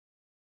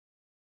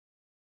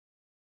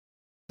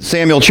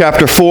Samuel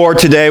chapter 4.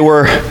 Today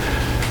we're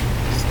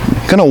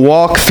going to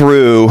walk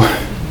through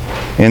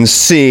and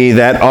see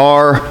that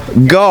our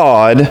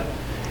God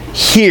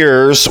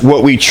hears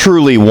what we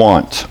truly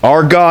want.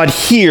 Our God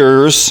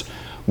hears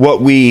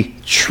what we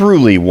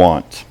truly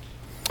want.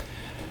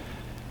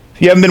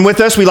 If you haven't been with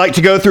us, we like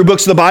to go through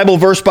books of the Bible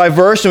verse by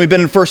verse, and we've been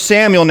in 1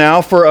 Samuel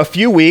now for a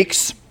few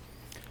weeks.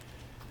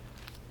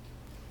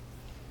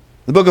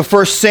 The book of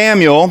 1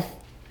 Samuel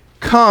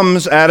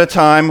comes at a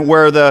time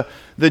where the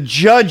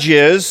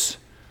judges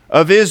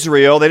of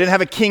Israel, they didn't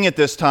have a king at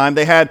this time.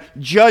 They had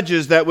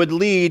judges that would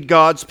lead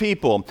God's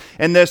people.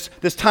 And this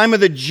time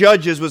of the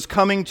judges was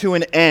coming to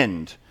an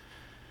end.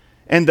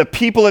 And the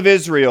people of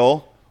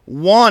Israel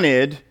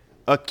wanted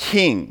a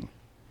king.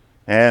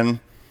 And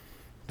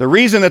the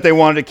reason that they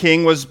wanted a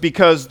king was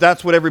because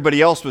that's what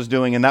everybody else was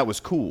doing, and that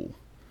was cool.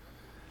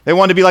 They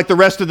wanted to be like the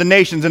rest of the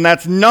nations, and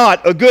that's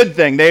not a good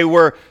thing. They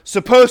were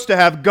supposed to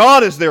have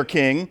God as their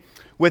king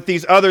with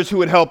these others who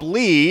would help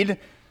lead,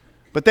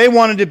 but they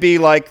wanted to be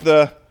like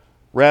the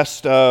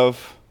rest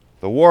of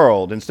the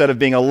world. Instead of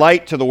being a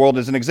light to the world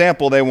as an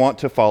example, they want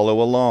to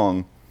follow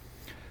along.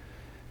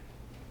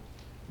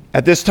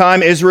 At this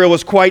time, Israel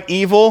was quite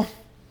evil.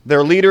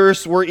 Their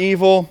leaders were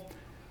evil.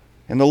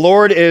 And the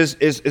Lord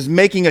is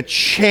making a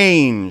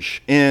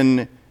change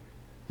in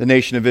the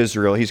nation of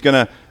Israel. He's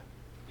going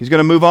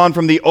to move on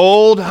from the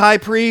old high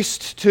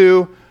priest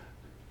to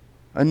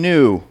a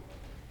new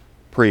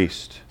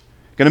priest.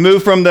 Going to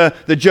move from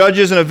the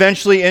judges and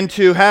eventually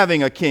into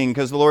having a king,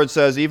 because the Lord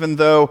says, even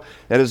though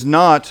that is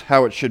not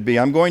how it should be,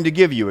 I'm going to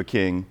give you a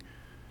king.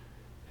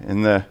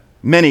 And the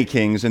many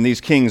kings, and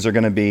these kings are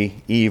going to be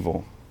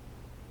evil.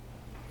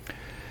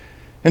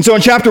 And so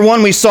in chapter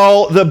 1, we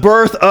saw the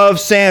birth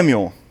of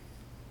Samuel.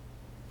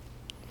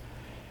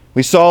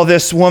 We saw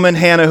this woman,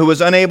 Hannah, who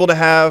was unable to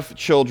have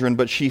children,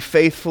 but she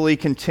faithfully,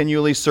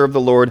 continually served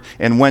the Lord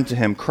and went to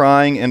him,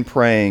 crying and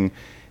praying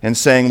and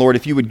saying, Lord,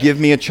 if you would give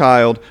me a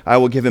child, I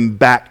will give him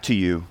back to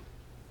you.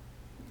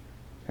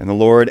 And the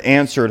Lord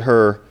answered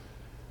her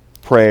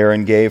prayer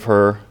and gave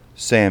her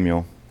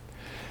Samuel.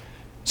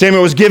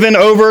 Samuel was given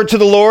over to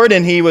the Lord,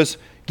 and he was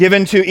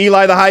given to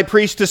Eli the high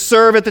priest to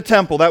serve at the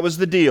temple. That was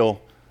the deal.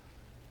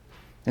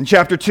 In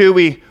chapter 2,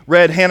 we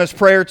read Hannah's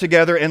prayer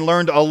together and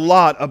learned a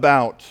lot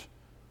about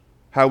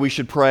how we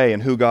should pray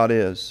and who God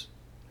is.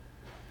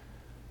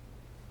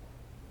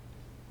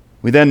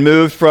 We then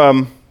moved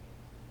from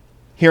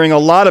hearing a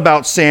lot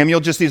about Samuel,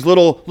 just these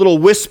little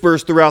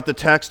whispers throughout the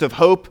text of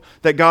hope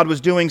that God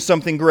was doing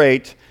something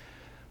great.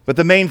 But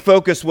the main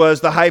focus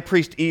was the high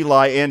priest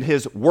Eli and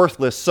his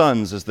worthless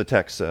sons, as the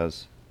text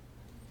says.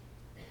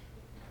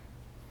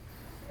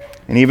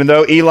 And even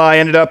though Eli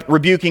ended up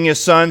rebuking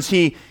his sons,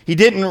 he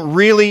didn't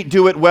really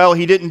do it well.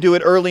 He didn't do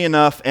it early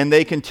enough, and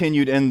they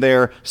continued in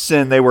their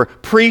sin. They were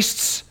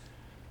priests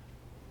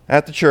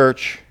at the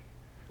church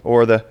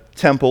or the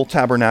temple,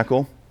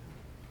 tabernacle.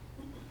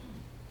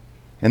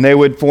 And they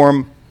would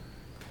perform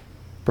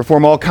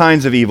all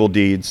kinds of evil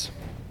deeds.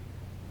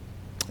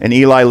 And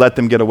Eli let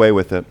them get away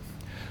with it.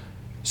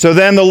 So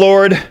then the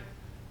Lord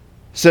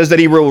says that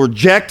he will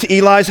reject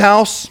Eli's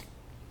house,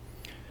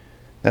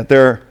 that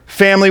their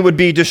family would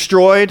be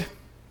destroyed,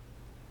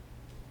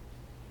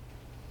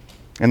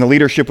 and the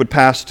leadership would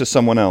pass to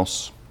someone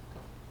else.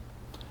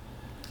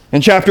 In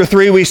chapter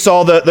 3, we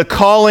saw the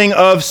calling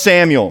of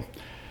Samuel,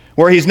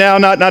 where he's now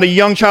not a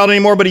young child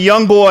anymore, but a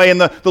young boy, and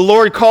the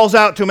Lord calls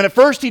out to him. And at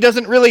first, he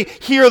doesn't really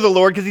hear the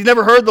Lord because he's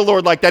never heard the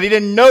Lord like that. He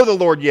didn't know the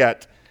Lord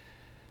yet.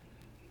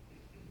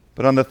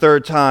 But on the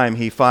third time,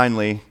 he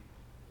finally,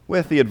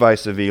 with the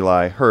advice of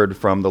Eli, heard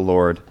from the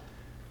Lord.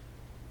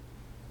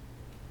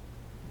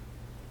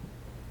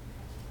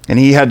 And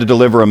he had to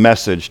deliver a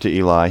message to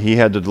Eli. He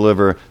had to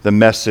deliver the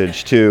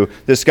message to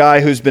this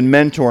guy who's been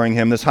mentoring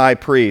him, this high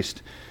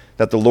priest,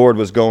 that the Lord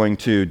was going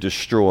to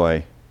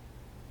destroy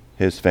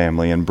his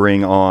family and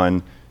bring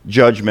on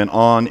judgment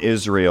on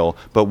Israel.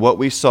 But what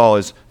we saw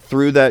is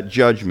through that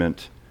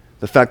judgment,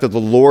 the fact that the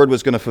Lord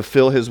was going to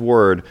fulfill his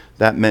word,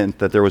 that meant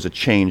that there was a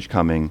change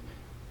coming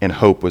and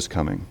hope was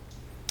coming.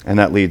 And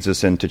that leads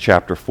us into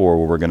chapter 4,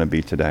 where we're going to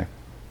be today.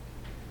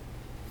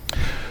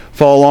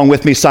 Follow along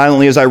with me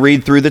silently as I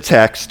read through the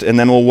text, and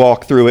then we'll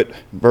walk through it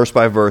verse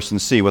by verse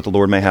and see what the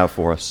Lord may have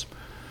for us.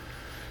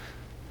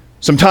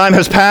 Some time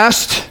has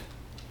passed.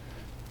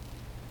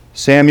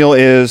 Samuel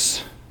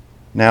is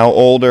now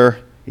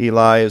older.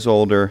 Eli is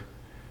older.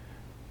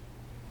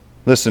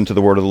 Listen to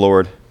the word of the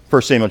Lord.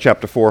 1 Samuel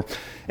chapter 4.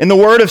 And the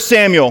word of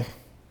Samuel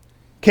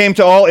came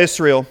to all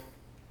Israel.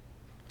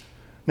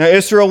 Now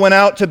Israel went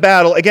out to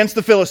battle against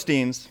the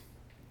Philistines.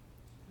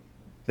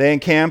 They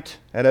encamped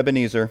at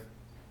Ebenezer,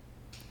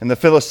 and the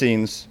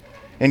Philistines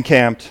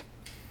encamped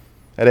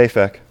at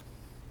Aphek.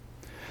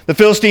 The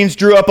Philistines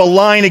drew up a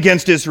line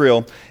against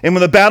Israel, and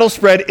when the battle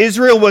spread,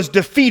 Israel was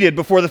defeated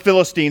before the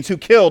Philistines, who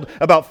killed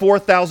about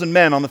 4,000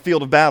 men on the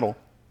field of battle.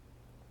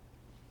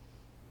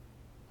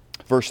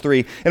 Verse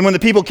 3, and when the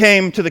people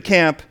came to the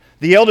camp,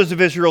 the elders of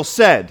Israel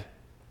said,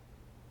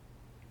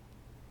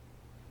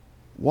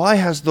 "Why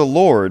has the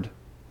Lord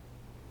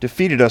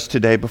defeated us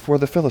today before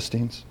the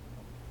Philistines?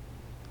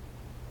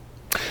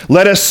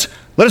 Let us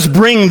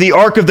bring the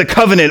ark of the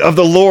covenant of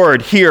the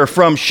Lord here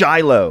from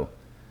Shiloh,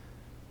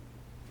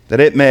 that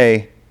it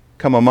may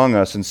come among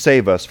us and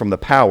save us from the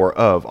power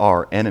of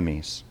our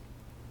enemies."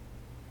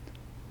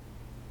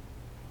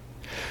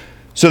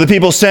 So the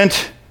people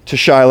sent to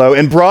Shiloh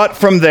and brought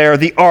from there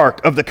the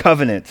ark of the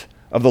covenant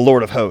of the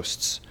Lord of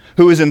hosts,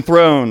 who is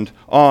enthroned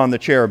on the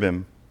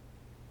cherubim.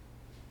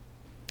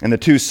 And the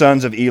two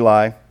sons of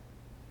Eli,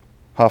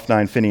 Hophni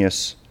and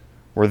Phinehas,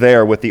 were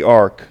there with the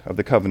ark of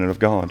the covenant of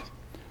God.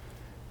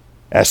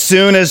 As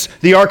soon as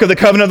the ark of the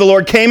covenant of the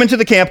Lord came into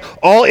the camp,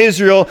 all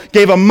Israel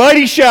gave a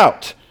mighty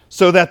shout,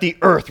 so that the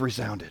earth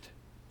resounded.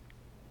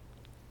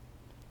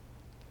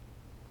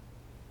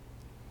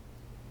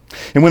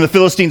 And when the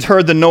Philistines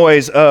heard the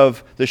noise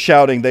of the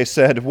shouting, they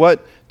said,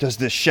 "What does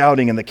this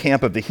shouting in the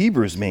camp of the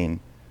Hebrews mean?"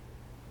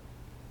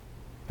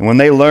 And when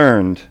they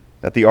learned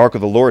that the ark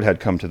of the Lord had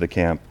come to the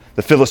camp,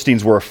 the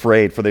Philistines were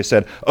afraid, for they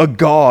said, "A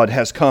god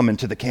has come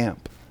into the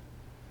camp."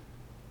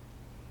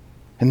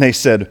 And they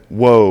said,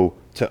 "Woe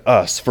to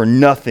us, for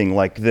nothing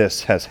like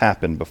this has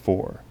happened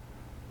before.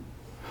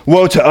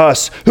 Woe to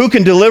us! Who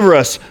can deliver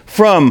us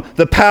from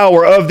the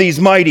power of these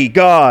mighty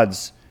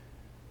gods?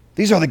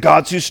 These are the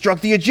gods who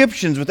struck the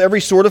Egyptians with every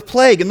sort of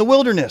plague in the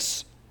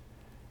wilderness.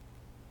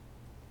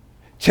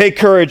 Take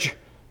courage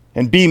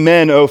and be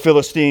men, O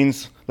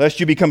Philistines,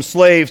 lest you become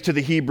slaves to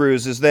the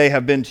Hebrews as they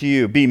have been to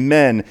you. Be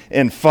men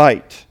and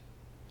fight."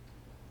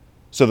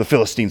 So the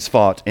Philistines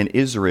fought, and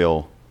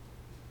Israel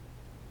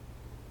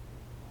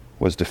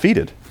was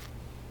defeated.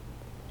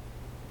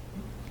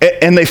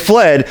 And they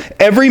fled,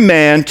 every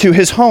man to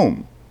his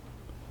home.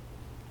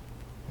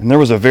 And there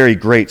was a very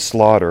great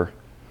slaughter,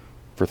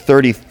 for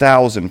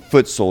 30,000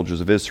 foot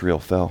soldiers of Israel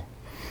fell.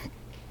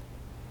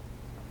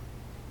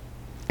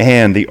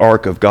 And the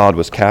ark of God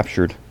was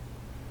captured,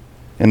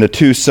 and the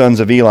two sons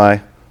of Eli,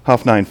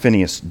 Hophni and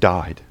Phinehas,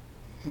 died.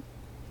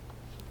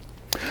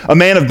 A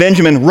man of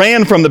Benjamin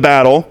ran from the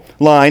battle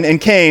line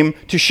and came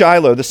to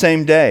Shiloh the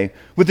same day,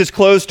 with his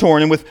clothes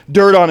torn and with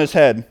dirt on his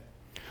head.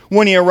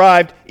 When he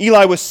arrived,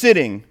 Eli was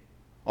sitting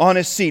on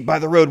his seat by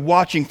the road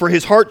watching, for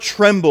his heart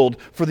trembled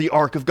for the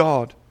ark of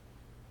God.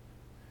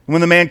 And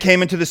when the man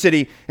came into the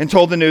city and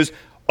told the news,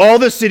 all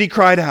the city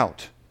cried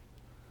out.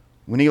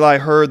 When Eli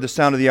heard the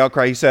sound of the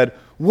outcry, he said,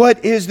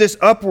 "What is this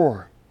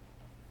uproar?"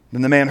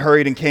 Then the man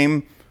hurried and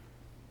came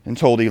and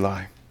told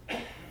Eli.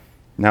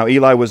 Now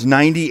Eli was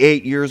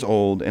 98 years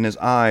old, and his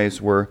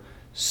eyes were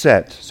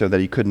set so that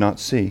he could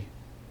not see.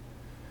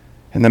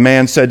 And the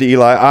man said to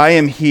Eli, "I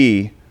am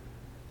he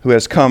who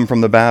has come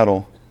from the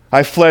battle.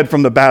 I fled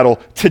from the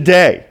battle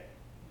today."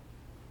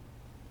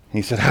 And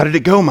he said, "How did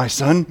it go, my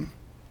son?"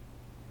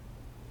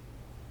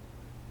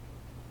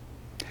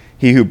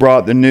 He who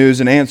brought the news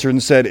and answered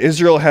and said,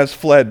 "Israel has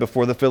fled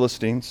before the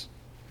Philistines,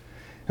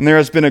 and there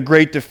has been a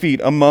great defeat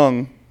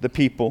among the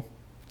people.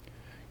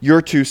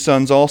 Your two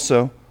sons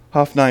also,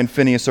 Hophni and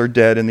Phinehas, are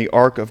dead, and the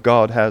ark of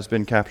God has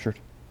been captured."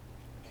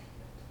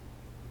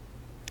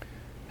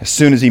 As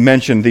soon as he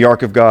mentioned the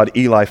ark of God,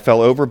 Eli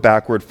fell over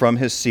backward from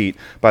his seat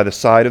by the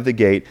side of the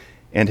gate,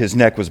 and his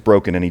neck was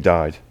broken, and he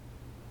died.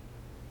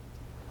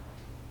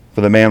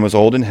 For the man was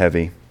old and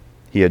heavy.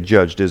 He had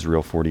judged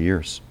Israel 40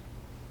 years.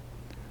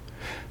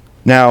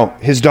 Now,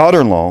 his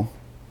daughter-in-law,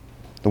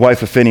 the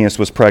wife of Phinehas,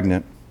 was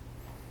pregnant,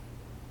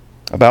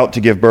 about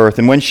to give birth.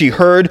 And when she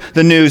heard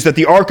the news that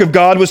the ark of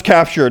God was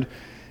captured,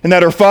 and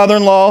that her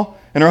father-in-law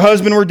and her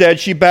husband were dead,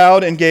 she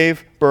bowed and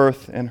gave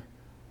birth, and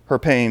her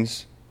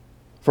pains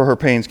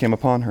came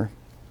upon her.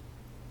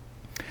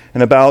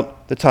 And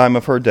about the time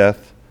of her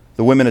death,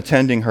 the women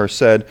attending her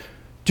said,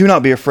 "Do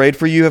not be afraid,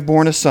 for you have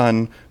borne a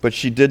son." But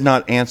she did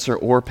not answer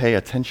or pay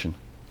attention.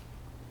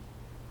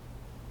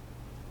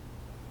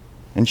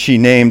 And she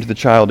named the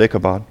child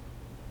Ichabod,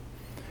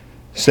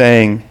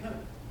 saying,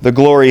 "The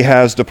glory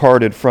has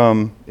departed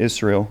from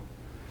Israel,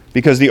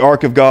 because the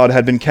ark of God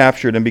had been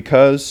captured, and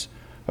because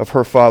of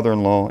her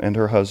father-in-law and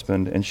her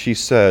husband." And she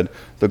said,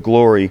 "The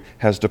glory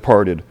has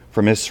departed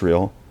from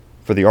Israel,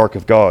 for the ark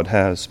of God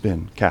has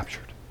been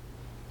captured."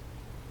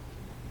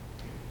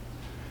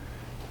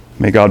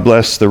 May God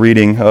bless the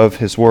reading of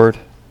His word.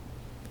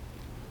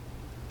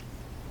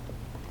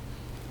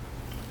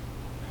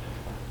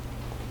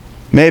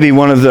 Maybe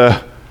one of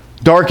the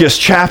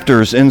darkest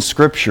chapters in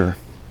Scripture.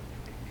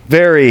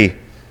 Very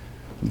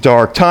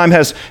dark. Time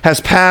has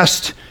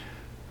passed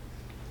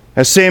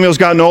as Samuel's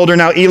gotten older.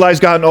 Now Eli's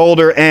gotten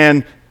older,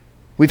 and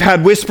we've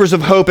had whispers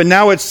of hope, and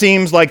now it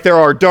seems like there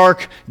are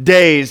dark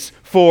days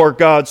for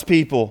God's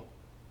people.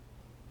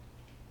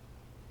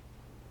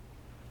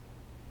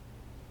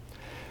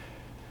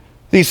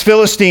 These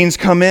Philistines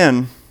come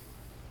in.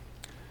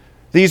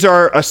 These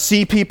are a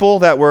sea people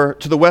that were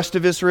to the west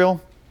of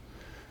Israel.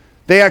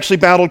 They actually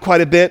battled quite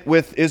a bit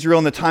with Israel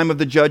in the time of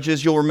the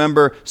Judges. You'll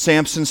remember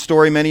Samson's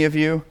story, many of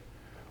you,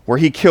 where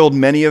he killed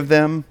many of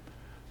them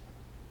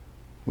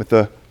with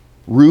the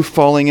roof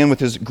falling in with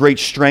his great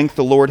strength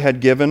the Lord had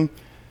given.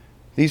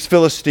 These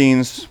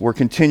Philistines were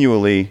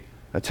continually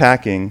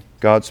attacking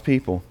God's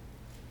people.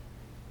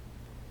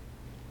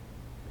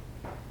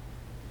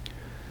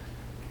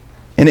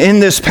 And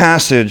in this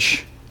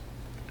passage,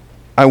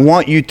 I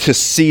want you to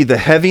see the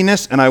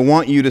heaviness and I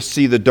want you to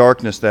see the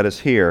darkness that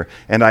is here.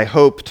 And I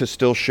hope to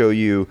still show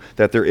you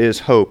that there is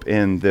hope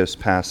in this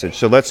passage.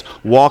 So let's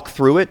walk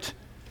through it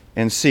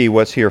and see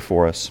what's here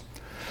for us.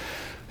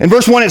 In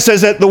verse 1 it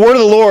says that the word of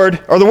the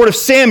Lord, or the word of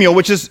Samuel,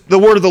 which is the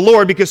word of the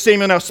Lord because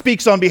Samuel now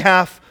speaks on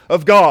behalf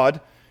of God,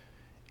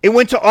 it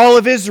went to all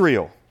of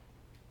Israel.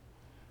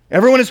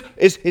 Everyone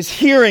is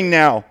hearing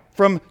now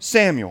from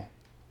Samuel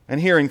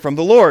and hearing from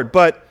the Lord,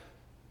 but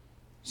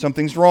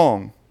something's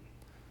wrong.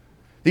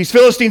 These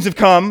Philistines have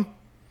come,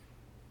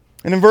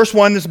 and in verse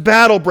 1 this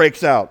battle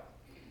breaks out.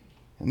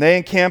 And they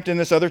encamped in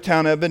this other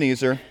town,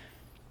 Ebenezer,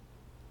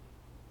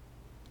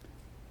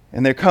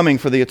 and they're coming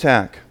for the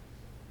attack.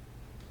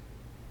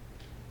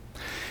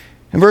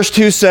 And verse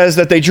 2 says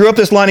that they drew up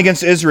this line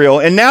against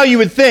Israel, and now you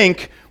would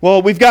think,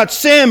 well, we've got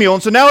Samuel,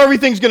 and so now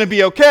everything's going to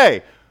be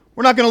okay.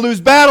 We're not going to lose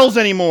battles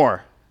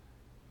anymore.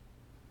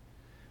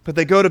 But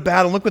they go to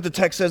battle. Look what the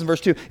text says in verse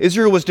 2.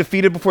 Israel was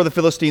defeated before the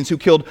Philistines, who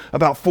killed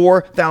about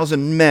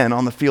 4,000 men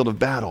on the field of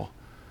battle.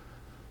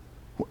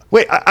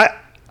 Wait,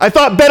 I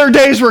thought better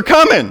days were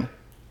coming.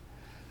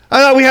 I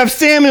thought we have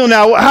Samuel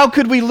now. How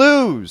could we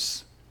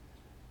lose?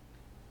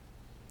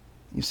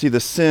 You see,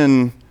 the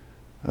sin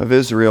of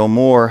Israel,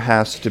 more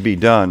has to be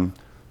done.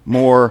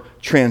 More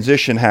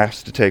transition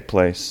has to take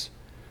place.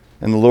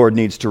 And the Lord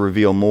needs to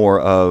reveal more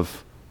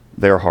of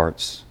their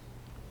hearts.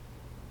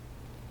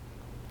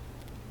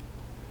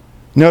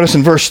 Notice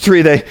in verse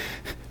 3,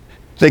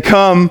 they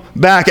come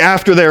back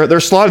after their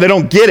slaughter. They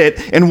don't get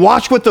it. And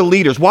watch what the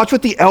leaders, watch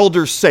what the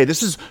elders say.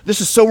 This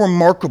is so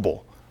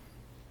remarkable.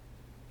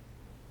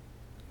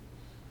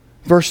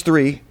 Verse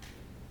 3,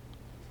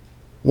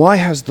 why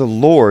has the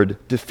Lord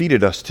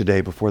defeated us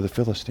today before the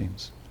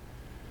Philistines?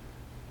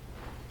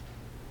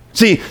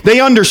 See, they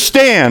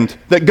understand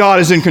that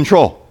God is in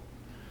control.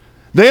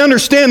 They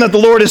understand that the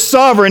Lord is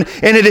sovereign,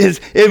 and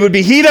it would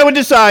be He that would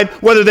decide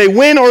whether they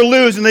win or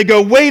lose, and they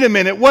go, wait a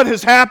minute, what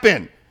has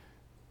happened?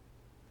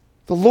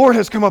 The Lord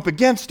has come up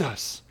against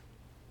us.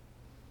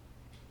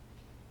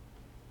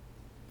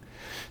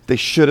 They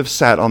should have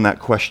sat on that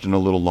question a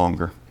little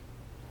longer.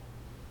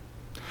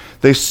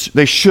 They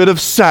should have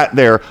sat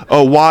there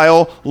a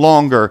while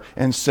longer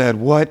and said,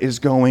 what is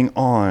going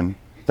on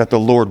that the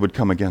Lord would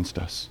come against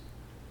us?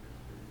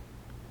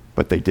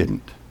 But they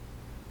didn't.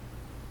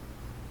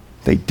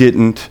 They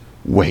didn't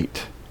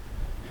wait.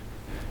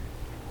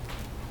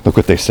 Look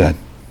what they said.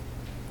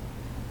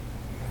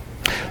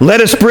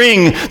 Let us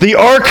bring the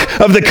ark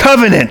of the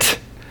covenant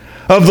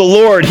of the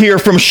Lord here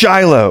from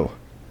Shiloh,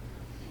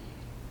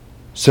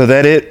 so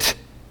that it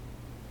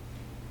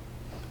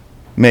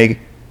may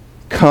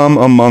come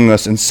among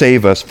us and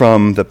save us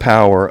from the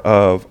power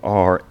of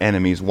our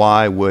enemies.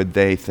 Why would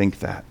they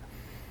think that?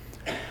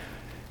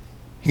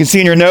 You can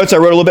see in your notes, I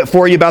wrote a little bit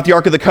for you about the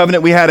Ark of the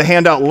Covenant. We had a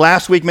handout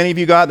last week, many of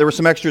you got. There were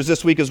some extras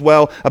this week as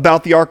well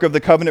about the Ark of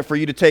the Covenant for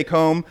you to take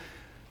home.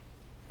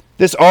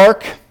 This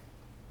Ark,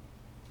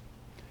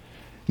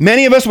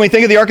 many of us, when we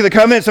think of the Ark of the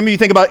Covenant, some of you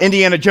think about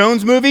Indiana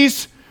Jones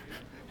movies.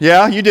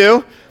 Yeah, you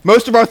do.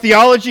 Most of our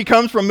theology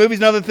comes from movies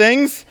and other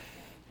things.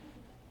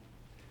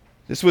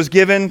 This was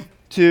given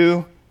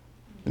to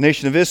the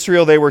nation of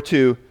Israel. They were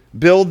to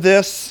build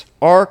this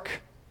ark.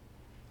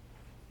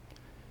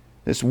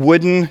 This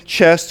wooden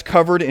chest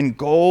covered in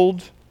gold.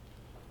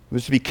 It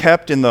was to be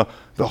kept in the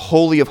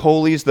Holy of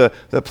Holies, the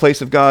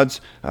place of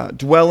God's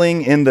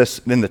dwelling in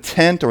the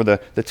tent or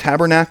the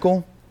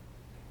tabernacle.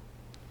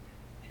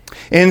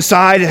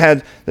 Inside it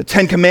had the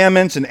Ten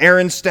Commandments and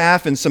Aaron's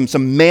staff and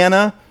some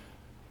manna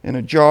in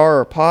a jar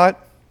or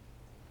pot.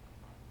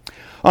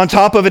 On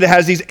top of it, it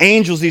has these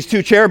angels, these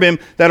two cherubim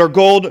that are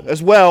gold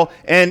as well,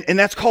 and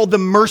that's called the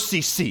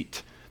mercy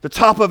seat. The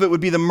top of it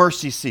would be the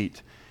mercy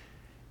seat.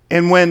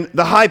 And when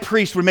the high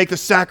priest would make the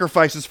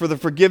sacrifices for the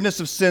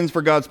forgiveness of sins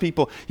for God's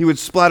people, he would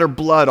splatter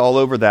blood all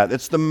over that.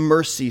 It's the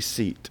mercy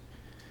seat.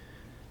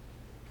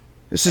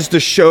 This is to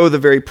show the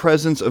very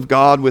presence of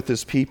God with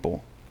His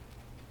people.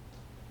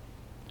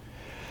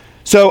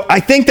 So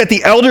I think that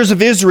the elders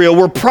of Israel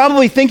were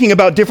probably thinking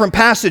about different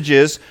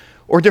passages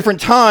or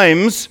different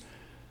times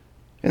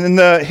in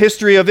the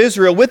history of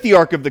Israel with the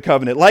Ark of the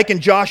Covenant, like in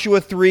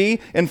Joshua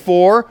 3 and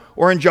 4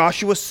 or in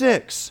Joshua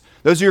 6.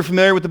 Those of you who are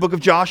familiar with the book of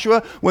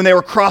Joshua, when they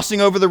were crossing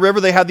over the river,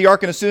 they had the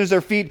ark, and as soon as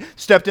their feet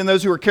stepped in,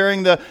 those who were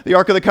carrying the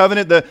Ark of the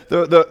Covenant,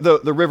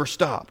 the river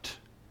stopped.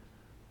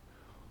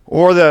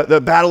 Or the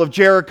Battle of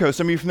Jericho.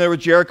 Some of you are familiar with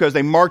Jericho. As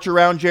they march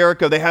around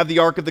Jericho, they have the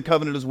Ark of the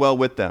Covenant as well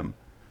with them.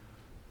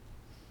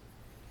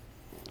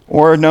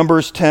 Or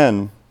Numbers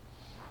 10,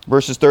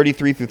 verses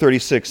 33 through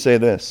 36 say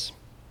this.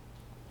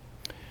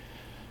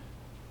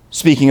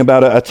 Speaking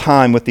about a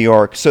time with the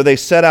ark. So they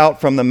set out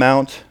from the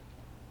mount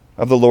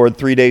of the Lord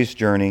 3 days'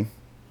 journey.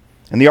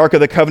 And the ark of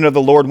the covenant of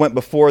the Lord went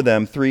before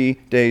them 3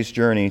 days'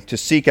 journey to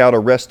seek out a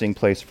resting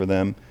place for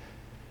them.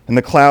 And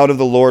the cloud of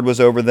the Lord was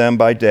over them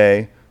by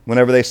day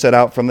whenever they set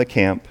out from the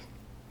camp.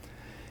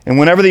 And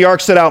whenever the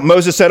ark set out,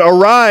 Moses said,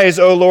 Arise,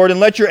 O Lord,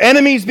 and let your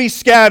enemies be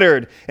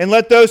scattered, and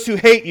let those who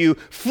hate you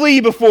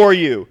flee before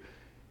you.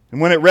 And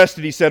when it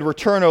rested, he said,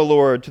 "Return, O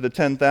Lord, to the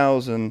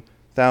 10,000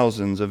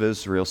 thousands of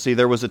Israel." See,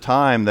 there was a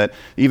time that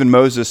even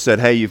Moses said,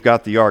 "Hey, you've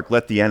got the ark,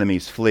 let the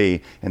enemies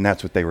flee." And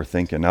that's what they were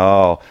thinking.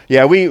 Oh,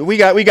 yeah, we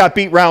got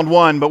beat round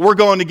one, but we're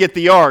going to get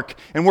the ark,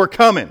 and we're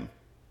coming.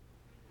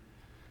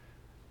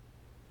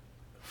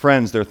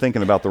 Friends, they're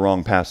thinking about the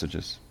wrong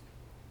passages.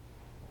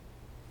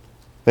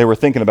 They were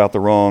thinking about the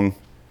wrong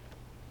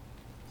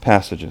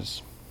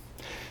passages.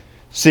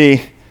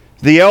 See,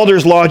 the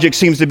elders' logic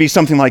seems to be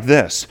something like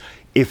this.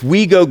 If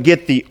we go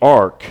get the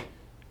ark,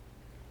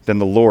 then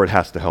the Lord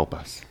has to help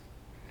us.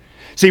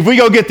 See, if we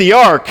go get the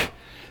ark,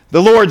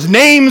 the Lord's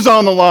name's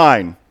on the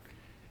line.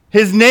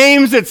 His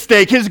name's at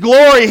stake, His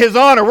glory, His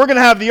honor. We're going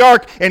to have the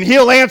ark, and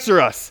He'll answer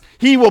us.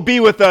 He will be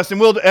with us,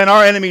 and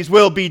our enemies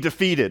will be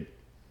defeated.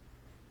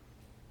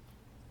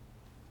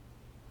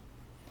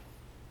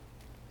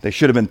 They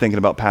should have been thinking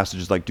about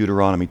passages like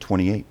Deuteronomy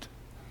 28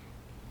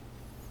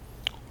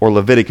 or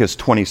Leviticus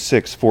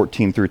 26,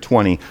 14 through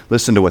 20.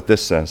 Listen to what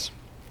this says.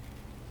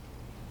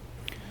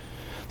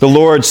 The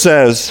Lord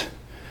says,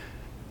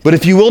 "But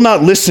if you will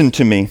not listen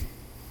to me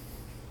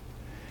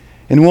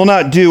and will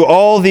not do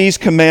all these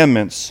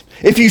commandments,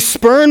 if you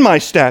spurn my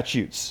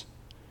statutes,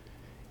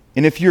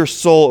 and if your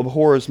soul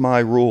abhors my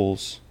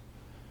rules,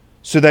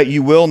 so that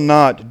you will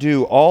not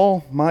do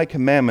all my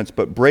commandments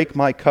but break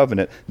my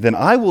covenant, then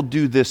I will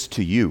do this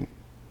to you.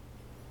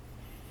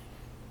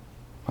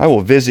 I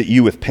will visit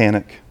you with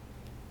panic,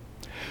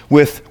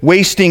 with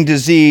wasting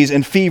disease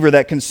and fever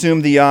that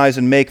consume the eyes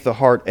and make the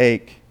heart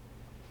ache.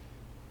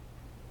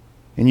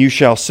 And you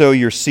shall sow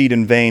your seed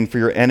in vain, for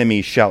your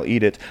enemies shall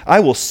eat it. I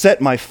will set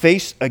my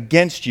face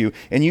against you,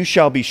 and you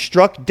shall be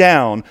struck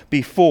down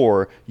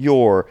before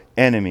your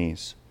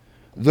enemies.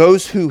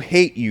 Those who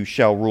hate you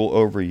shall rule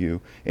over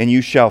you, and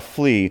you shall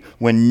flee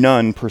when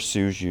none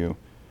pursues you.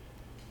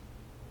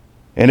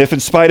 And if in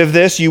spite of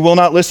this you will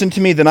not listen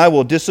to me, then I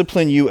will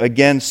discipline you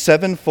again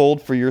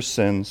sevenfold for your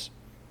sins.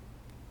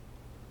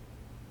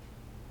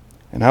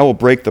 And I will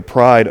break the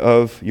pride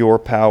of your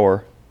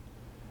power.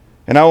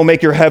 And I will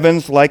make your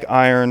heavens like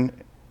iron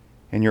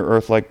and your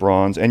earth like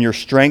bronze, and your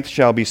strength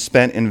shall be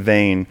spent in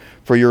vain,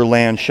 for your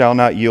land shall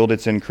not yield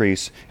its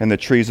increase, and the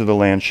trees of the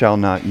land shall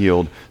not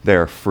yield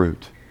their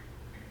fruit."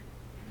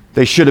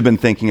 They should have been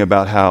thinking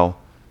about how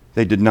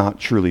they did not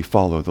truly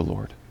follow the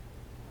Lord,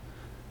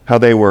 how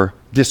they were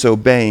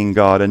disobeying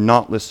God and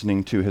not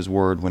listening to His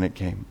word when it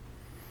came.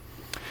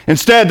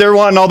 Instead, they're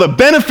wanting all the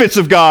benefits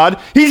of God.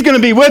 He's going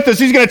to be with us.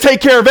 He's going to take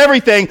care of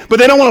everything, but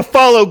they don't want to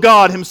follow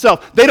God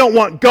Himself. They don't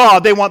want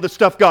God. They want the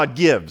stuff God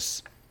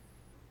gives.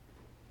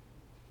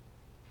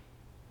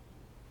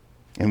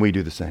 And we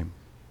do the same.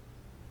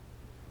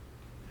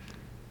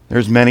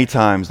 There's many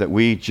times that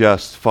we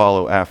just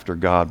follow after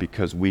God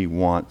because we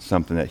want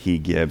something that He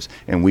gives,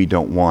 and we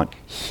don't want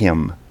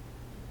Him.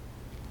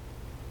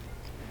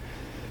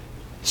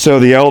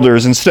 So the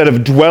elders, instead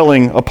of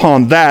dwelling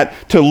upon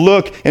that to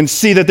look and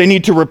see that they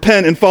need to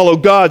repent and follow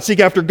God, seek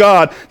after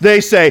God,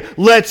 they say,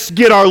 "Let's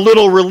get our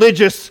little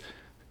religious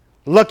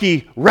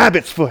lucky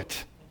rabbit's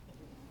foot,"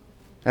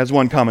 as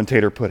one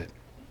commentator put it.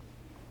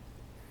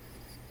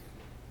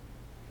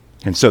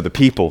 And so the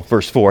people,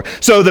 verse 4,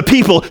 "So the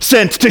people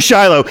sent to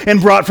Shiloh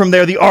and brought from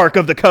there the ark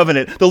of the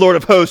covenant, the Lord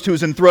of hosts who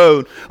is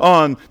enthroned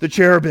on the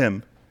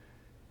cherubim."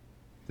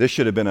 This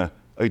should have been a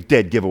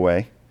dead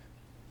giveaway.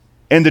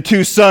 "And the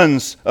two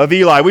sons of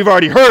Eli," we've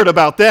already heard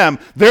about them.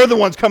 They're the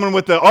ones coming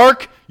with the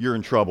ark. You're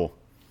in trouble.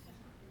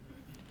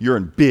 You're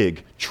in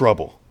big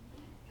trouble.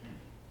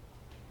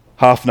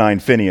 Hophni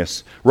and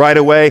Phinehas. Right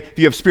away, if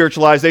you have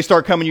spiritual eyes, they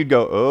start coming, you'd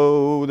go,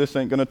 "Oh, this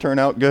ain't going to turn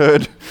out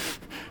good.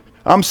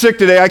 I'm sick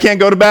today. I can't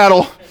go to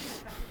battle."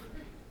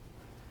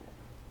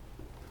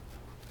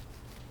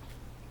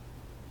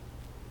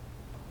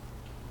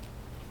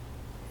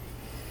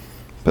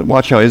 But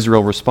watch how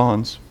Israel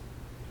responds.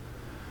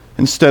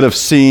 Instead of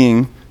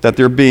seeing that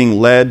they're being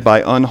led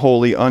by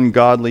unholy,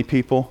 ungodly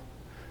people,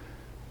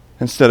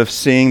 instead of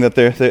seeing that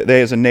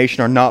they as a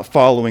nation are not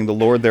following the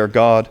Lord their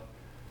God.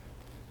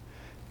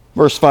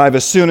 Verse 5,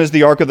 "As soon as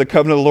the ark of the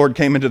covenant of the Lord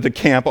came into the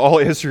camp, all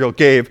Israel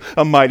gave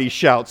a mighty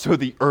shout, so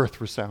the earth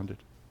resounded."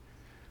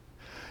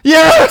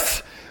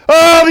 Yes!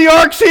 Oh, the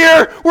ark's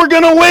here! We're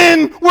going to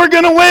win! We're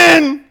going to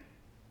win!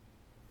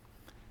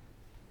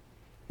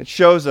 It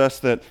shows us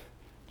that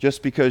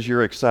just because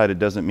you're excited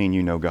doesn't mean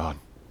you know God.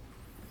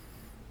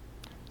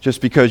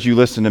 Just because you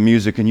listen to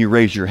music and you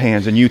raise your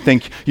hands and you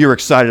think you're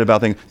excited about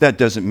things, that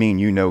doesn't mean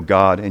you know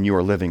God and you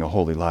are living a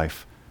holy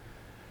life.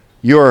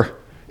 Your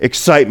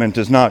excitement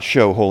does not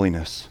show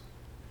holiness.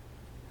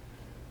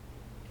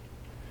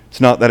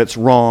 It's not that it's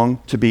wrong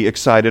to be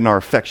excited and our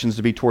affections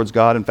to be towards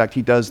God. In fact,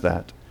 He does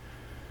that.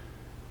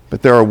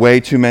 But there are way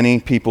too many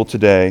people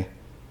today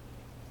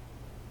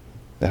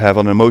that have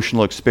an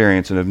emotional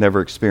experience and have never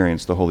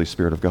experienced the Holy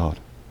Spirit of God.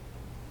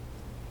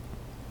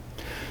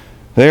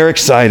 They're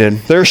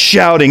excited. They're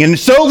shouting. And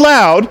so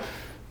loud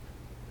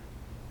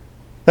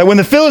that when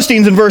the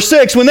Philistines in verse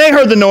 6, when they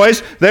heard the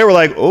noise, they were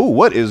like, "Oh,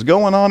 what is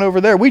going on over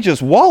there? We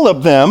just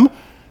walloped them.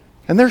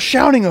 And they're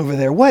shouting over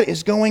there, what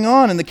is going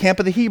on in the camp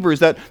of the Hebrews?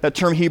 That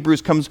term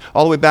Hebrews comes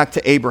all the way back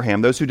to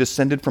Abraham, those who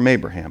descended from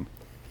Abraham.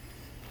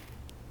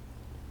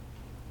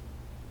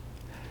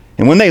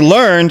 And when they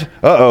learned,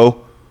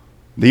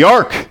 the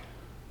ark,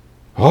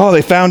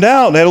 they found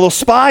out. They had a little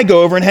spy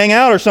go over and hang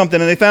out or something,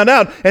 and they found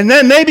out. And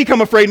then they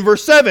become afraid in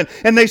verse 7,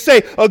 and they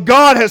say, a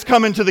god has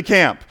come into the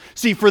camp.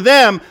 See, for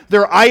them,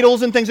 their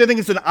idols and things, they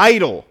think it's an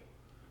idol.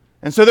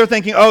 And so they're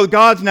thinking,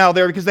 God's now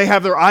there because they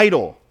have their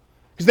idol.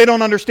 Because they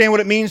don't understand what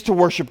it means to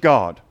worship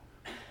God.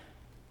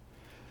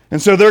 And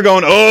so they're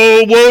going,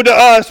 woe to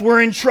us,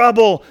 we're in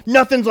trouble.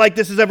 Nothing like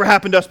this has ever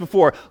happened to us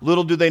before.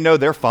 Little do they know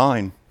they're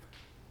fine.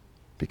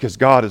 Because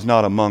God is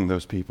not among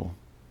those people.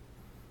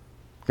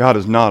 God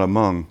is not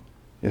among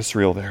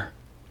Israel there.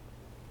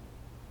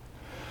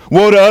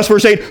 Woe to us,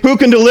 verse 8, who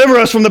can deliver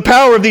us from the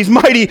power of these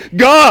mighty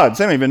gods?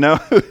 I don't even know.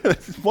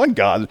 It's one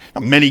God.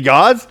 Not many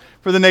gods.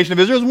 For the nation of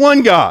Israel, it's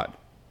one God.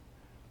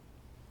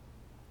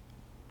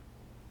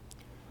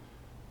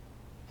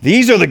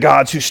 These are the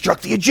gods who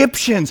struck the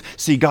Egyptians.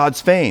 See,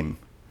 God's fame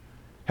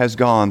has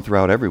gone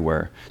throughout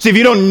everywhere. See, if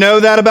you don't know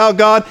that about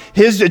God,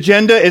 His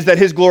agenda is that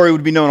His glory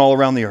would be known all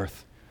around the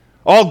earth.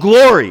 All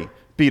glory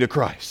be to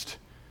Christ.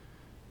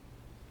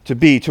 To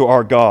be to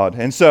our God.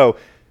 And so,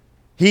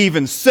 He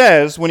even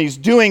says, when He's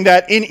doing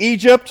that in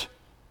Egypt,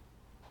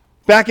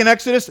 back in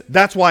Exodus,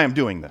 that's why I'm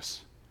doing this.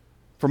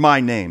 For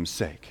my name's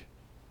sake.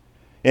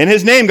 And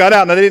His name got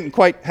out. Now, they didn't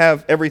quite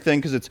have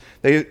everything because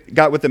they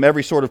got with them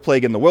every sort of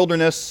plague in the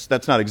wilderness.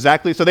 That's not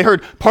exactly. So they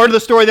heard part of the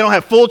story. They don't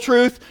have full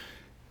truth.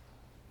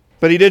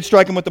 But He did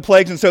strike them with the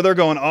plagues. And so they're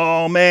going,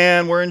 oh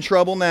man, we're in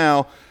trouble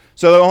now.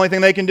 So the only thing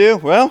they can do,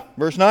 well,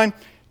 verse 9,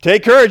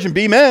 take courage and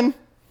be men.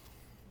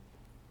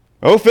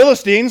 O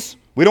Philistines,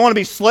 we don't want to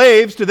be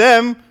slaves to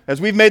them as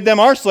we've made them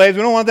our slaves.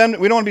 We don't want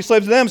to be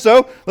slaves to them.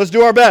 So let's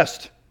do our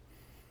best.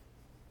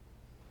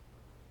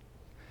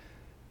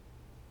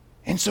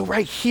 And so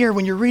right here,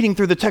 when you're reading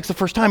through the text the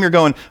first time, you're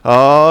going,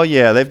 oh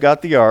yeah, they've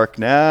got the ark.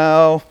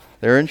 Now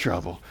they're in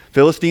trouble.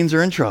 Philistines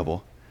are in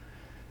trouble.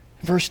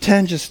 Verse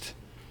 10 just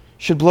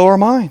should blow our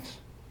minds.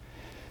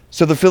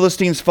 So the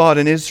Philistines fought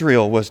and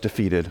Israel was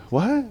defeated.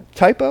 What?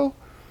 Typo?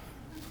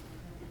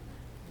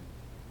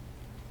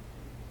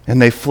 And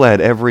they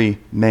fled every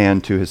man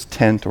to his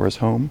tent or his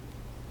home.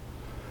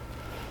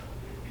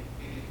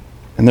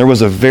 And there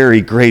was a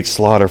very great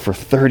slaughter, for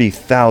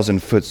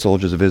 30,000 foot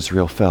soldiers of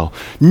Israel fell.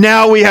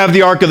 Now we have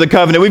the Ark of the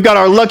Covenant. We've got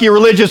our lucky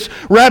religious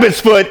rabbit's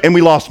foot, and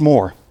we lost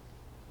more.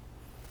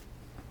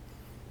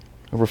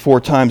 Over 4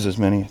 times as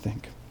many, I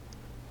think.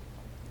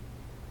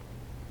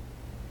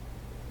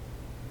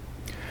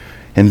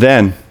 And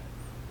then,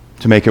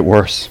 to make it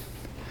worse,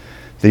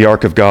 the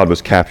Ark of God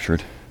was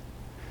captured.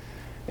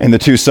 And the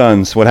 2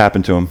 sons, what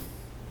happened to them?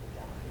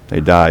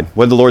 They died.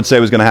 What did the Lord say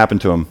was going to happen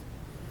to them?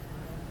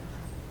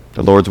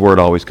 The Lord's word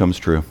always comes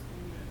true.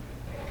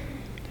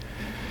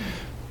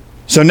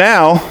 So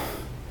now,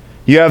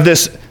 you have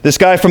this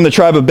guy from the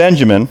tribe of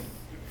Benjamin.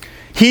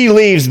 He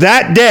leaves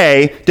that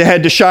day to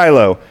head to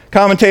Shiloh.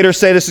 Commentators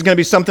say this is going to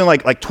be something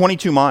like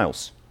 22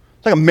 miles.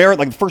 It's like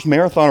the first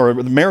marathon or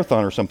a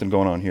marathon or something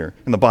going on here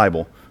in the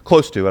Bible.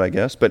 Close to it, I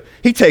guess. But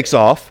he takes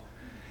off.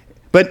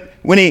 But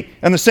when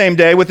on the same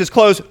day, with his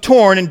clothes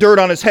torn and dirt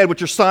on his head,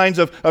 which are signs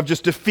of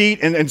just defeat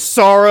and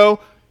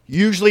sorrow,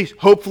 usually,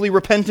 hopefully,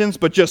 repentance,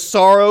 but just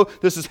sorrow,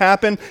 this has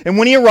happened. And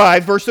when he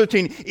arrived, verse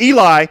 13,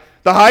 Eli,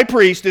 the high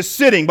priest, is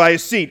sitting by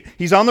his seat.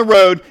 He's on the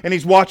road, and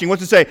he's watching.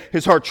 What's it say?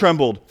 His heart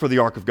trembled for the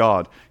ark of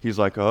God. He's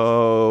like,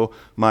 oh,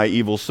 my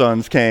evil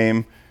sons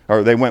came,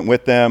 or they went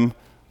with them.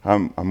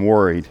 I'm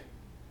worried.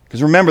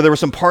 Because remember, there were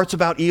some parts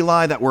about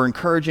Eli that were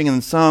encouraging,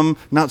 and some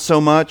not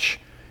so much.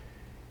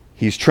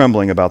 He's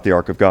trembling about the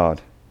ark of God.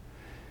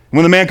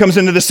 When the man comes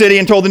into the city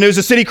and told the news,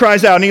 the city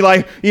cries out,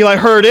 and Eli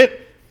heard it.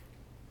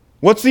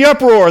 What's the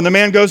uproar? And the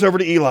man goes over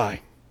to Eli.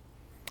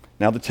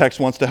 Now the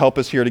text wants to help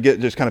us here to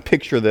just kind of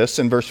picture this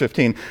in verse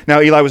 15. Now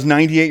Eli was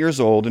 98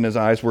 years old and his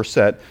eyes were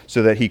set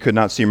so that he could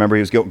not see. Remember, he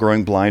was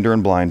growing blinder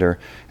and blinder.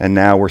 And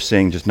now we're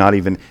seeing just not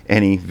even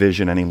any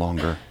vision any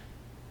longer.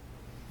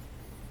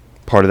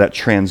 Part of that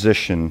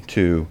transition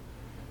to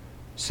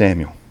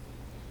Samuel.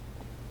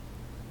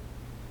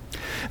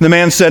 The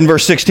man said in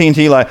verse 16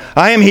 to Eli,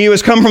 I am he who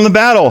has come from the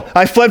battle.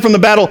 I fled from the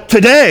battle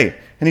today.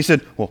 And he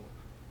said, well,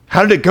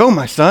 how did it go,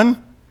 my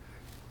son?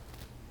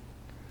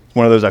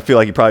 One of those I feel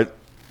like he probably,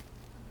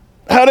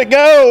 how'd it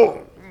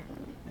go?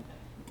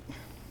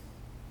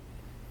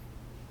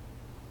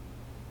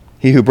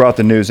 He who brought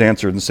the news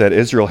answered and said,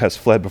 Israel has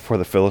fled before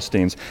the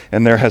Philistines,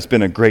 and there has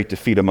been a great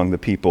defeat among the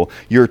people.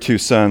 Your 2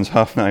 sons,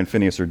 Hophni and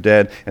Phinehas, are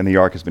dead, and the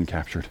ark has been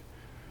captured.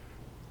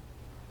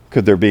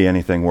 Could there be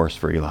anything worse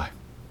for Eli?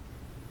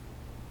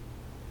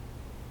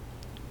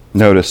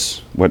 Notice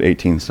what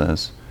 18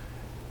 says.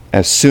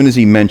 As soon as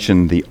he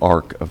mentioned the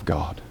ark of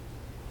God,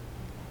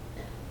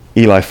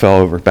 Eli fell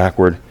over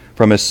backward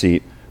from his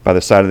seat by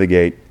the side of the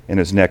gate, and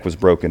his neck was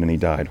broken, and he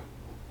died.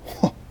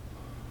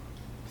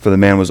 For the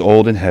man was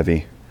old and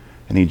heavy,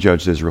 and he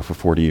judged Israel for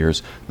 40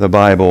 years. The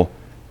Bible,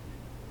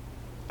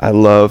 I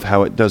love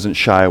how it doesn't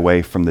shy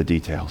away from the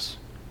details.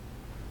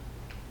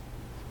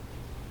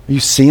 Are you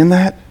seeing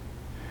that?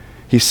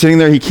 He's sitting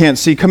there, he can't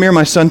see. Come here,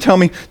 my son, tell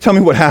me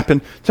what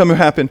happened. Tell me what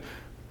happened.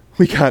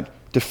 We got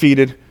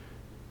defeated.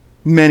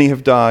 Many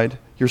have died.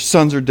 Your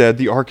sons are dead.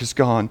 The ark is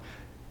gone.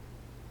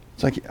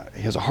 It's like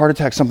he has a heart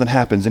attack, something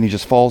happens, and he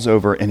just falls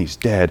over, and he's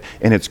dead,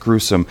 and it's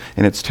gruesome,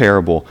 and it's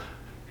terrible.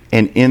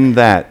 And in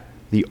that,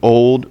 the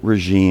old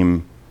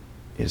regime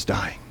is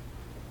dying,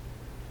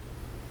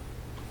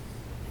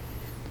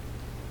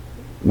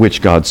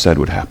 which God said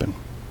would happen.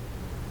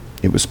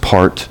 It was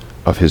part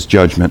of his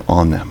judgment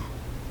on them.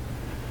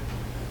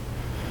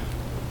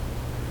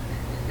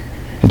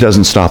 It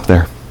doesn't stop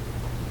there.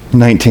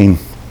 19.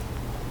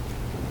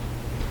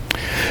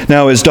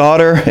 Now his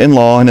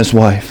daughter-in-law and his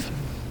wife,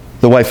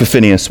 the wife of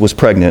Phinehas, was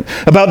pregnant,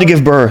 about to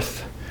give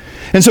birth.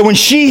 And so when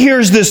she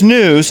hears this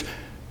news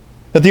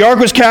that the ark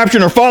was captured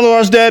and her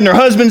father-in-law's dead and her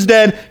husband's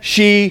dead,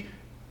 she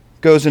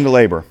goes into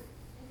labor.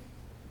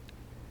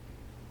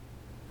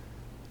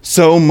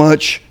 So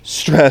much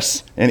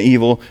stress and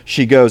evil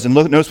she goes. And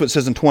notice what it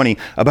says in 20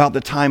 about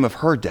the time of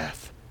her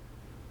death.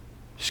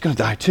 She's going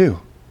to die too.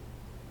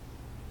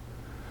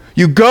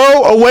 You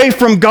go away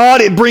from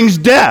God, it brings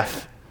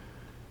death.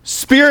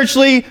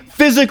 Spiritually,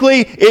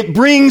 physically, it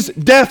brings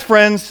death,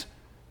 friends.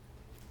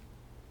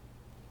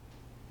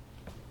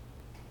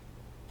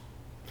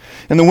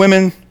 And the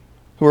women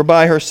who are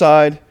by her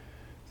side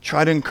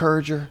try to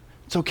encourage her.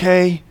 It's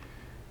okay.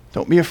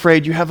 Don't be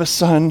afraid. You have a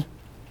son.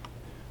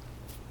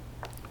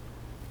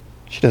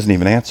 She doesn't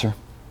even answer.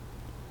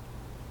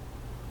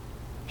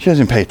 She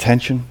doesn't pay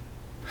attention.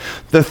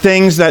 The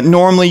things that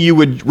normally you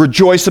would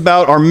rejoice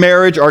about, our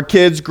marriage, our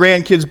kids,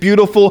 grandkids,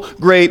 beautiful,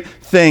 great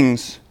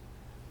things.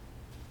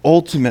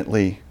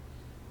 Ultimately,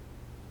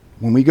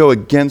 when we go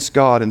against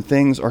God and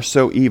things are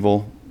so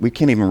evil, we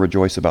can't even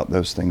rejoice about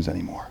those things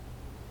anymore.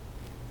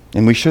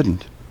 And we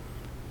shouldn't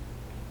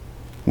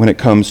when it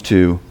comes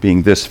to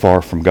being this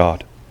far from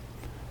God.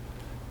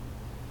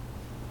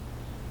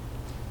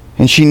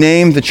 And she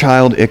named the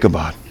child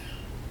Ichabod.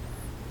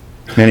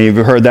 Many of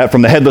you heard that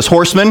from the Headless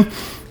Horseman.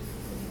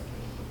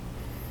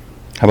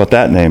 How about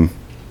that name?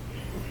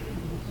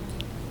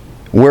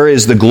 Where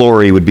is the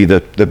glory would be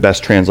the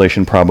best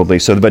translation probably.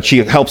 But she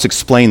helps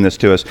explain this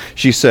to us.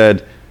 She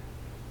said,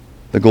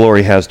 the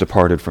glory has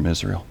departed from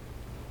Israel.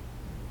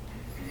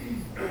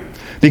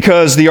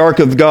 Because the ark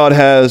of God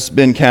has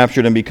been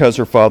captured and because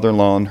her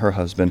father-in-law and her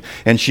husband.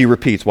 And she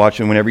repeats, watch,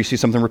 and whenever you see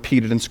something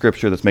repeated in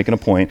Scripture that's making a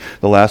point,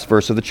 the last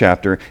verse of the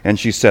chapter, and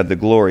she said, the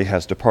glory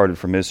has departed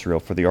from Israel,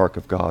 for the ark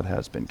of God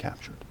has been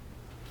captured.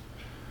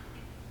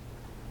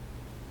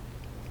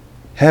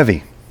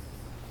 Heavy.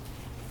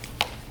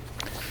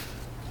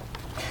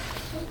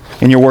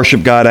 In your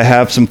worship guide, I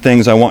have some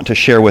things I want to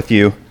share with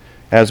you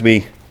as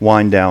we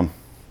wind down.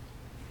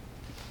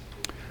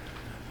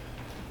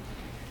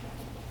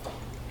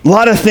 A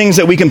lot of things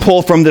that we can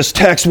pull from this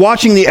text.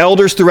 Watching the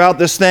elders throughout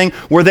this thing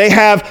where they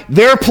have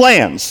their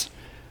plans.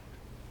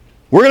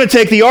 We're going to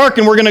take the ark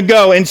and we're going to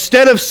go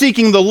instead of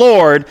seeking the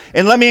Lord.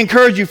 And let me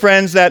encourage you,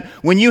 friends, that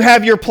when you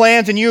have your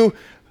plans and you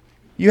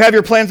have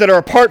your plans that are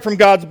apart from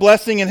God's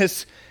blessing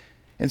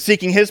and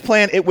seeking His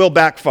plan, it will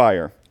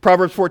backfire.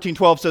 Proverbs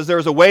 14:12 says, there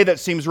is a way that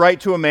seems right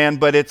to a man,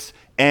 but its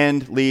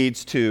end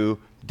leads to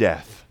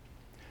death.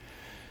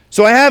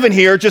 So I have in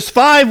here just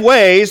 5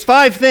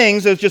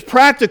 things that's just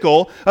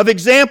practical of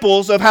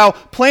examples of how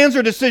plans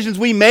or decisions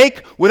we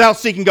make without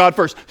seeking God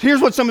first. Here's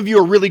what some of you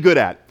are really good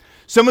at.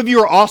 Some of you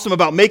are awesome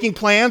about making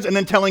plans and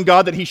then telling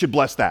God that He should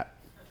bless that.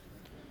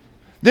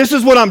 This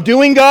is what I'm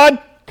doing,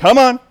 God. Come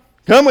on.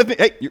 Come with me.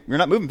 Hey, you're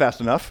not moving fast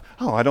enough.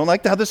 Oh, I don't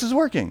like how this is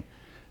working.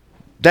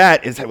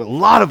 That is, a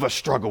lot of us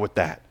struggle with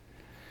that.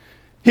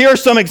 Here are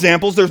some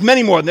examples. There's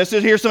many more than this.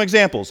 Here's some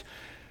examples.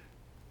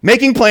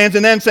 Making plans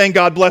and then saying,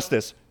 God, bless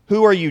this.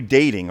 Who are you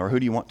dating or who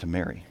do you want to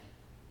marry?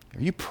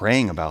 Are you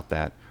praying about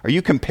that? Are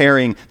you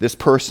comparing this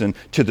person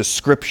to the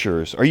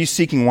Scriptures? Are you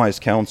seeking wise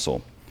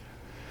counsel?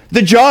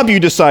 The job you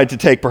decide to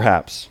take,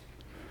 perhaps.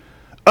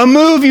 A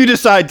move you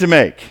decide to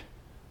make.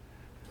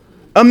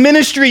 A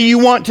ministry you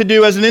want to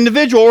do as an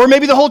individual, or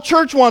maybe the whole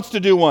church wants to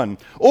do one.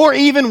 Or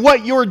even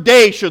what your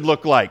day should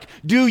look like.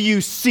 Do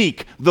you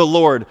seek the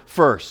Lord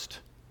first?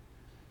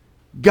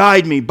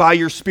 Guide me by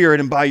your Spirit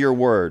and by your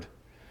word.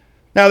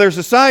 Now there's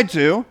a side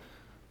to,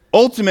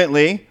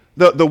 ultimately,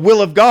 the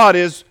will of God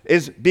is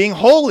being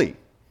holy.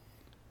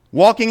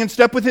 Walking in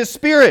step with His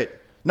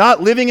Spirit.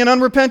 Not living in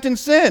unrepentant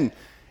sin.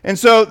 And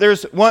so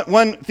there's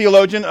one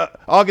theologian,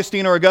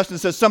 Augustine or Augustine,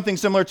 says something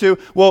similar to,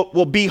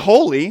 well, be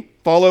holy,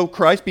 follow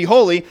Christ, be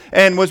holy,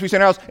 and as we say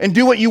in our house, and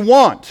do what you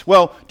want.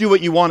 Well, do what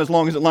you want as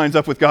long as it lines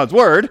up with God's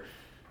word.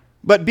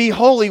 But be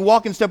holy,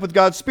 walk in step with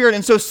God's Spirit.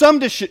 And so some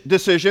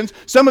decisions,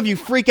 some of you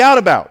freak out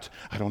about.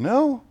 I don't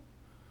know.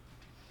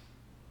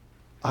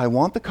 I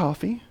want the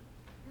coffee,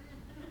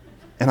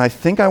 and I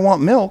think I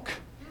want milk.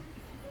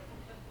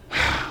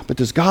 But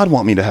does God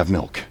want me to have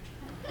milk?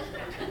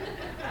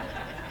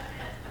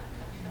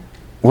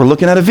 We're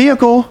looking at a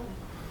vehicle.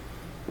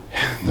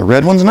 The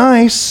red one's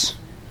nice.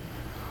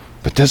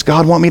 But does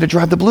God want me to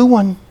drive the blue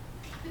one?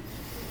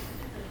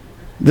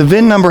 The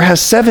VIN number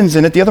has 7s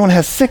in it, the other one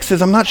has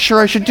 6s. I'm not sure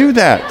I should do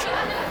that.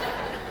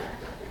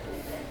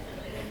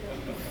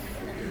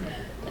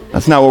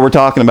 That's not what we're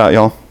talking about,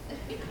 y'all.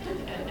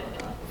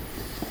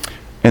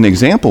 An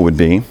example would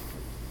be,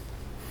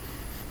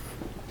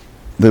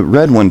 the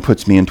red one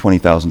puts me in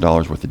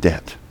 $20,000 worth of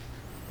debt.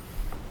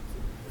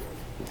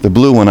 The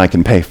blue one I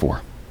can pay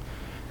for.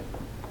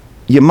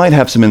 You might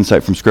have some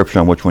insight from Scripture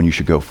on which one you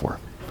should go for.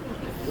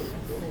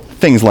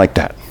 Things like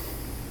that.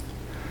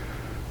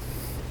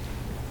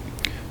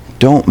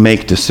 Don't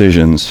make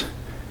decisions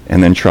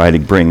and then try to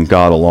bring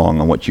God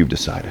along on what you've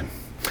decided.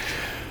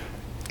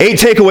 8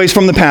 takeaways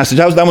from the passage.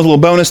 That was a little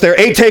bonus there.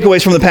 8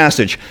 takeaways from the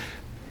passage.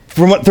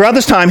 Throughout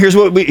this time, here's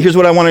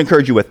what I want to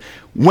encourage you with.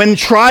 When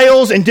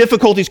trials and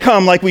difficulties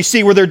come, like we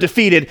see where they're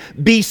defeated,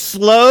 be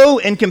slow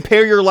and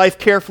compare your life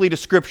carefully to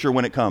Scripture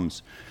when it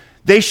comes.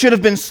 They should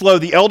have been slow.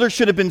 The elders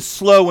should have been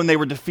slow when they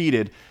were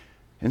defeated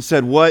and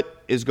said,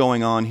 what is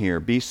going on here?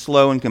 Be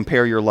slow and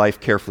compare your life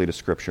carefully to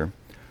Scripture.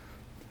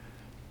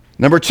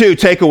 Number 2,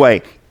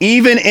 takeaway.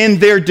 Even in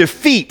their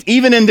defeat,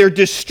 even in their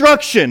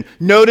destruction,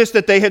 notice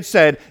that they had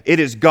said, it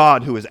is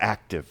God who is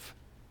active.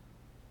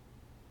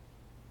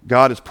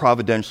 God is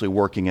providentially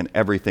working in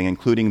everything,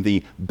 including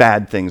the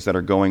bad things that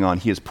are going on.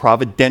 He is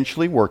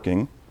providentially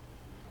working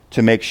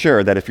to make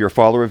sure that if you're a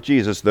follower of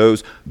Jesus,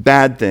 those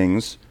bad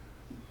things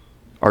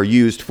are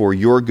used for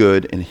your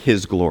good and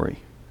His glory.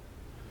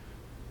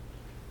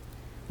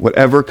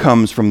 Whatever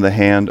comes from the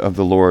hand of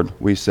the Lord,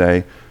 we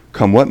say,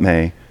 come what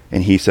may,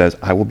 and He says,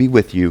 I will be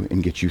with you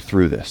and get you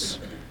through this,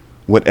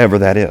 whatever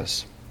that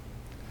is.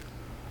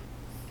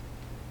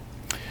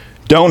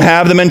 Don't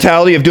have the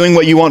mentality of doing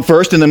what you want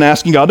first and then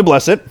asking God to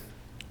bless it.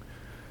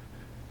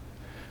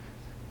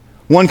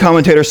 One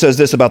commentator says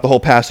this about the whole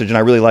passage, and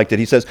I really liked it.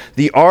 He says,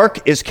 the ark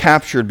is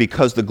captured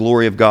because the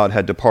glory of God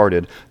had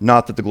departed,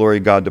 not that the glory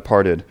of God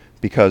departed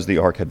because the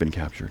ark had been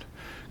captured.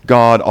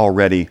 God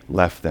already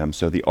left them,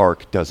 so the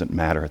ark doesn't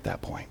matter at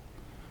that point.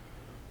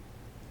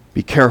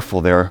 Be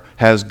careful there.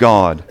 Has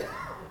God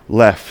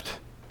left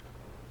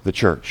the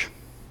church?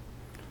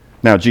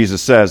 Now,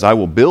 Jesus says, I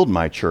will build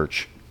my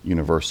church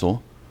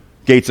universal.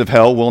 Gates of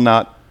hell will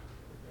not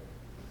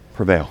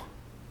prevail.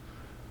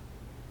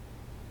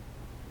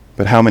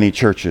 But how many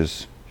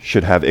churches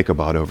should have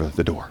Ichabod over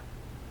the door?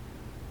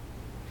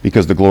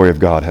 Because the glory of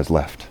God has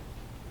left.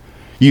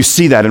 You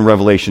see that in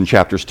Revelation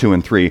chapters 2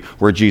 and 3,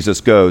 where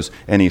Jesus goes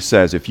and He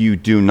says, if you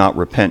do not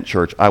repent,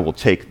 church, I will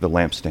take the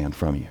lampstand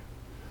from you.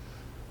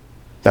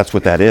 That's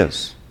what that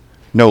is.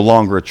 No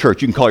longer a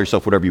church. You can call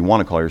yourself whatever you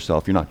want to call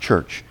yourself. You're not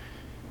church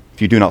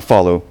if you do not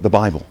follow the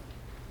Bible.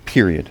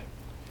 Period.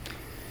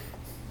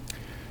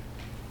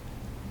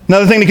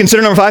 Another thing to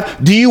consider, number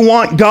 5, do you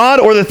want God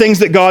or the things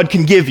that God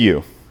can give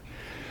you?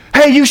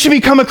 Hey, you should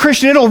become a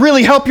Christian. It'll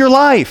really help your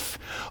life.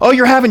 Oh,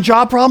 you're having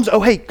job problems? Oh,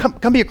 hey,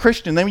 come be a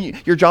Christian. Then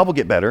your job will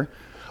get better.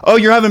 Oh,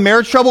 you're having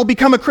marriage trouble?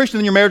 Become a Christian,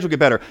 then your marriage will get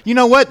better. You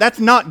know what? That's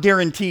not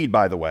guaranteed,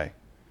 by the way.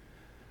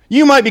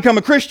 You might become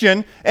a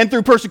Christian, and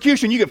through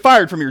persecution, you get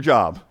fired from your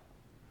job.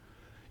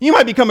 You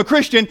might become a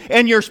Christian,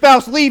 and your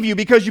spouse leave you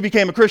because you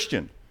became a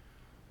Christian.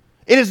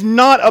 It is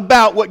not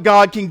about what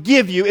God can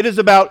give you. It is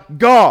about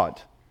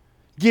God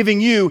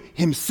giving you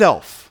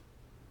Himself.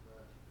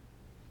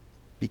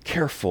 Be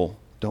careful.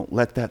 Don't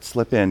let that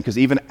slip in, because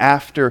even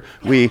after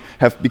we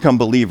have become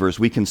believers,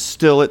 we can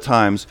still at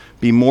times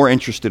be more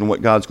interested in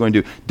what God's going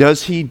to do.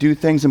 Does He do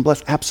things and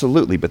bless?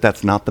 Absolutely, but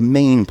that's not the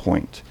main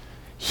point.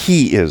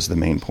 He is the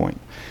main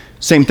point.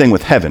 Same thing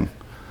with heaven.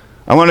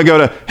 I want to go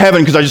to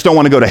heaven because I just don't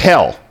want to go to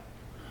hell.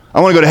 I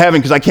want to go to heaven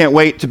because I can't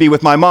wait to be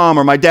with my mom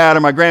or my dad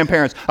or my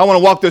grandparents. I want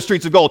to walk those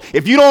streets of gold.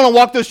 If you don't want to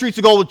walk those streets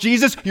of gold with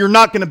Jesus, you're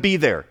not going to be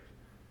there.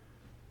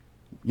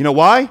 You know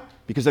why?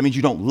 Because that means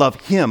you don't love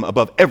Him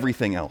above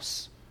everything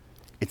else.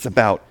 It's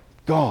about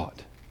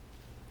God.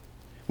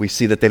 We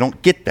see that they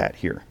don't get that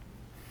here.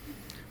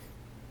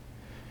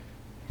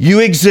 You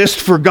exist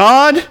for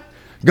God.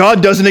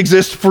 God doesn't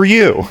exist for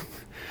you.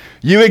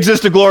 You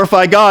exist to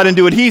glorify God and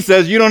do what He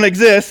says. You don't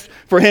exist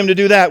for Him to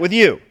do that with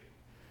you.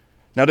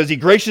 Now, does He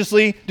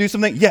graciously do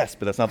something? Yes,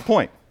 but that's not the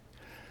point.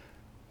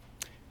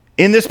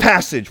 In this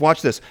passage,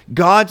 watch this.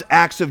 God's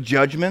acts of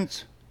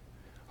judgment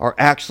are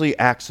actually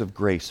acts of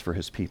grace for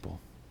His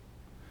people.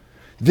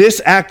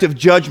 This act of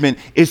judgment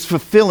is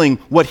fulfilling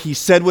what He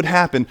said would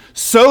happen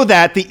so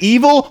that the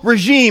evil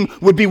regime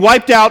would be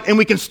wiped out and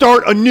we can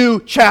start a new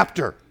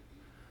chapter.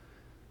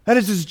 That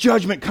is His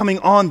judgment coming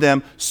on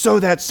them so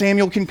that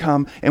Samuel can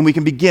come and we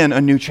can begin a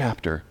new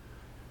chapter.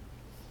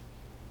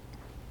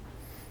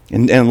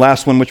 And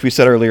last one, which we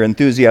said earlier,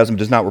 enthusiasm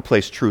does not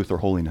replace truth or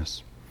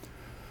holiness.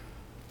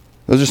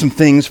 Those are some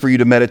things for you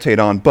to meditate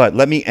on, but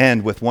let me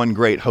end with one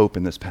great hope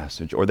in this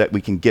passage, or that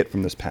we can get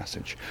from this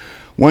passage.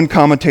 One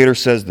commentator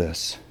says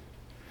this: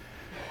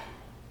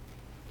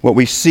 what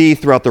we see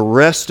throughout the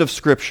rest of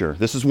Scripture,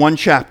 this is one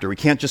chapter, we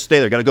can't just stay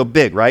there, got to go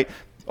big, right?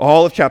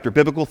 All of chapter,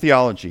 biblical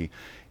theology.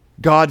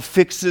 God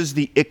fixes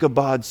the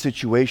Ichabod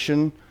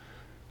situation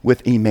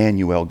with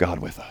Emmanuel, God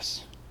with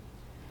us.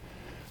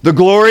 The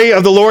glory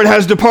of the Lord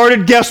has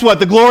departed. Guess what?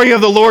 The glory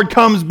of the Lord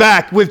comes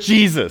back with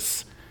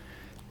Jesus.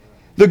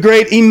 the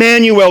great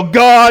Emmanuel,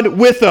 God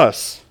with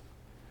us.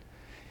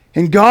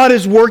 And God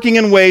is working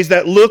in ways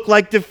that look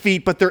like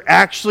defeat, but they're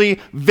actually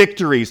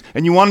victories.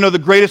 And you want to know the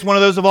greatest one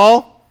of those of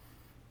all?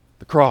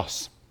 The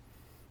cross.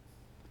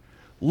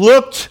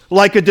 Looked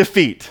like a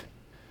defeat.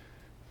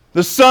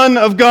 The Son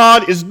of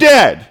God is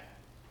dead.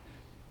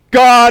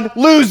 God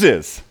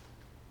loses.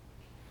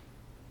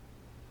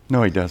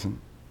 No, he doesn't.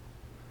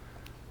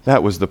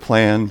 That was the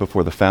plan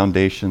before the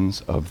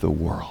foundations of the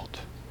world.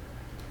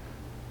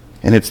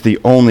 And it's the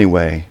only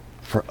way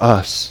for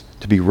us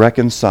to be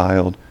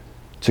reconciled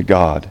to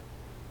God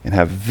and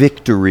have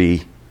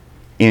victory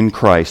in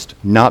Christ,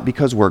 not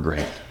because we're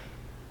great,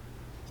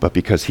 but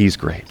because he's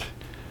great.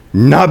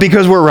 Not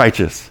because we're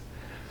righteous,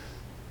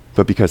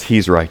 but because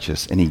he's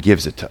righteous and he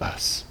gives it to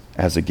us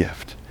as a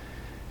gift.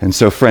 And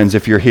so, friends,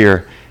 if you're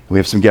here, we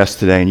have some guests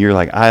today, and you're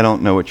like, I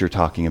don't know what you're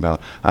talking about.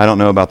 I don't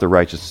know about the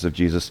righteousness of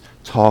Jesus.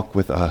 Talk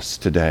with us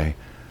today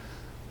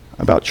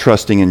about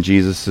trusting in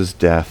Jesus'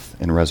 death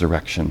and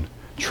resurrection,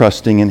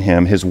 trusting in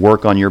him, his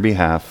work on your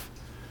behalf,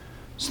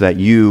 so that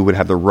you would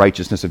have the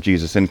righteousness of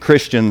Jesus. And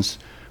Christians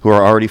who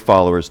are already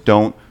followers,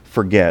 don't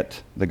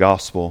forget the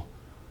gospel,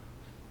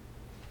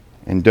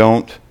 and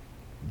don't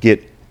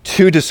get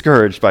too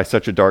discouraged by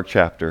such a dark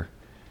chapter,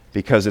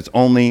 because it's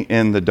only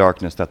in the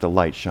darkness that the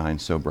light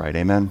shines so bright.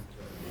 Amen?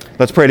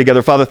 Let's pray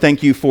together. Father,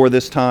 thank you for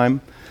this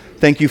time.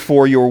 Thank you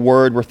for your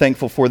word. We're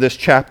thankful for this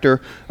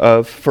chapter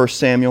of 1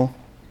 Samuel.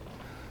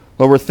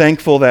 Lord, we're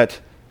thankful that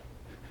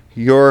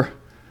your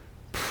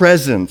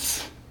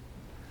presence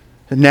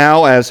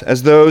now,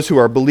 as those who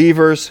are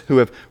believers, who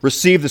have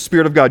received the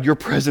Spirit of God, your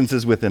presence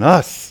is within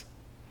us.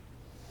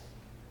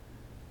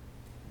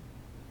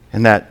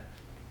 And that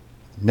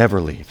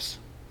never leaves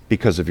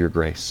because of your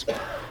grace.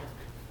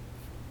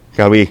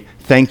 God, we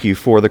thank you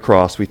for the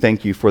cross. We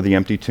thank you for the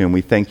empty tomb.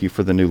 We thank you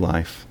for the new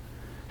life.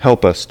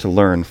 Help us to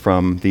learn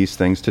from these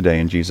things today.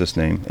 In Jesus'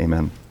 name,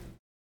 amen.